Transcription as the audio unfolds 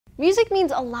Music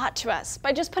means a lot to us.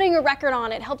 By just putting a record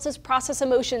on, it helps us process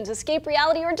emotions, escape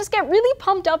reality, or just get really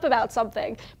pumped up about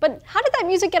something. But how did that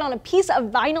music get on a piece of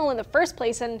vinyl in the first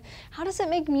place, and how does it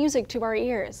make music to our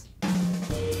ears?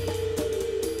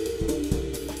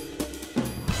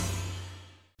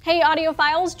 Hey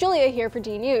audiophiles, Julia here for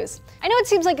DNews. I know it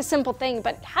seems like a simple thing,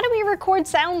 but how do we record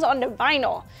sounds onto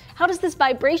vinyl? How does this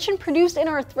vibration produced in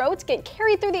our throats get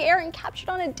carried through the air and captured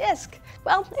on a disc?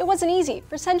 Well, it wasn't easy.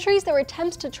 For centuries, there were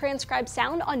attempts to transcribe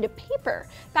sound onto paper.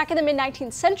 Back in the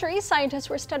mid-19th century, scientists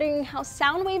were studying how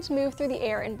sound waves move through the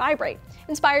air and vibrate.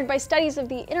 Inspired by studies of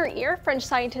the inner ear, French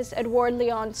scientist Edouard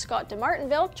Léon Scott de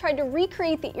Martinville tried to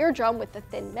recreate the eardrum with the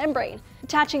thin membrane.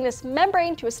 Attaching this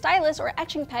membrane to a stylus or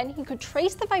etching pen, he could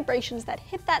trace the vibrations that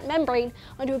hit that membrane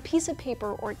onto a piece of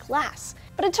paper or glass.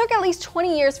 But it took at least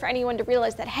 20 years for anyone to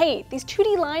realize that, hey, these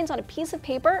 2D lines on a piece of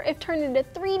paper, if turned into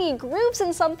 3D grooves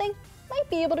in something, might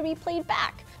be able to be played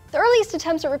back. The earliest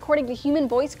attempts at recording the human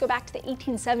voice go back to the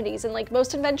 1870s, and like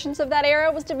most inventions of that era,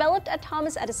 was developed at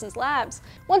Thomas Edison's labs.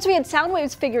 Once we had sound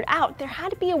waves figured out, there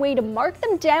had to be a way to mark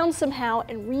them down somehow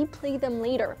and replay them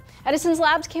later. Edison's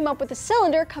labs came up with a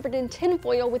cylinder covered in tin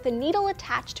foil with a needle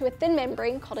attached to a thin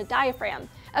membrane called a diaphragm.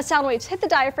 As sound waves hit the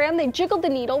diaphragm, they jiggled the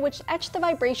needle, which etched the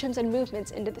vibrations and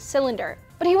movements into the cylinder.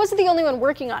 But he wasn't the only one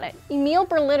working on it. Emil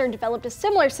Berliner developed a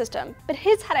similar system, but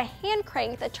his had a hand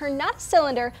crank that turned not a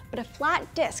cylinder, but a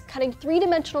flat disc, cutting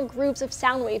three-dimensional grooves of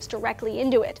sound waves directly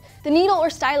into it. The needle or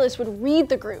stylus would read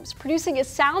the grooves, producing a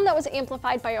sound that was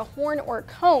amplified by a horn or a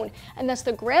cone, and thus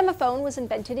the gramophone was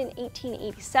invented in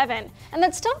 1887. And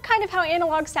that's still kind of how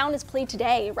analog sound is played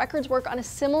today. Records work on a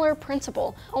similar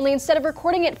principle, only instead of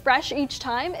recording it fresh each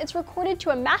time, it's recorded to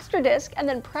a master disc and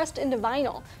then pressed into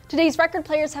vinyl. Today's record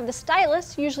players have the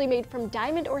stylus, usually made from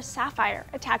diamond or sapphire,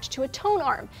 attached to a tone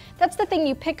arm. That's the thing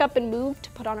you pick up and move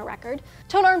to put on a record.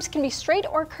 Tone arms can be straight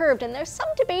or curved, and there's some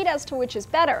debate as to which is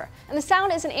better. And the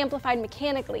sound isn't amplified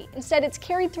mechanically. Instead, it's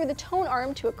carried through the tone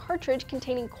arm to a cartridge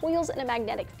containing coils and a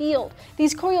magnetic field.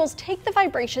 These coils take the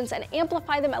vibrations and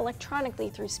amplify them electronically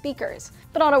through speakers.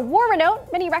 But on a warmer note,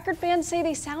 many record fans say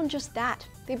they sound just that.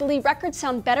 They believe records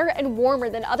sound better and warmer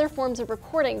than other forms of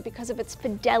recording because of its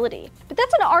fidelity. But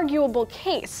that's an arguable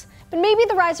case. But maybe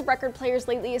the rise of record players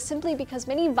lately is simply because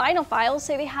many vinylophiles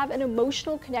say they have an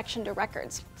emotional connection to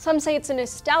records. Some say it's a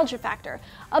nostalgia factor.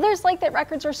 Others like that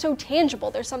records are so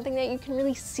tangible, they're something that you can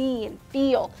really see and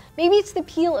feel. Maybe it's the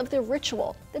appeal of the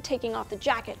ritual, the taking off the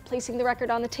jacket, placing the record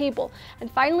on the table,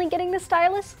 and finally getting the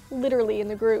stylus literally in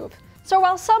the groove. So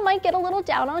while some might get a little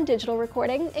down on digital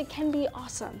recording, it can be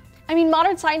awesome. I mean,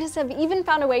 modern scientists have even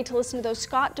found a way to listen to those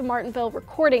Scott de Martinville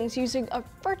recordings using a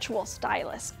virtual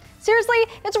stylus. Seriously,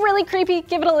 it's really creepy.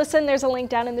 Give it a listen. There's a link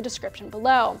down in the description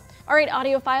below. Alright,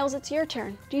 audiophiles, it's your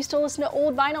turn. Do you still listen to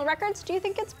old vinyl records? Do you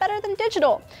think it's better than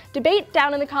digital? Debate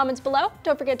down in the comments below.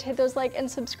 Don't forget to hit those like and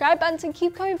subscribe buttons and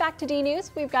keep coming back to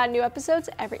DNews. We've got new episodes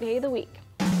every day of the week.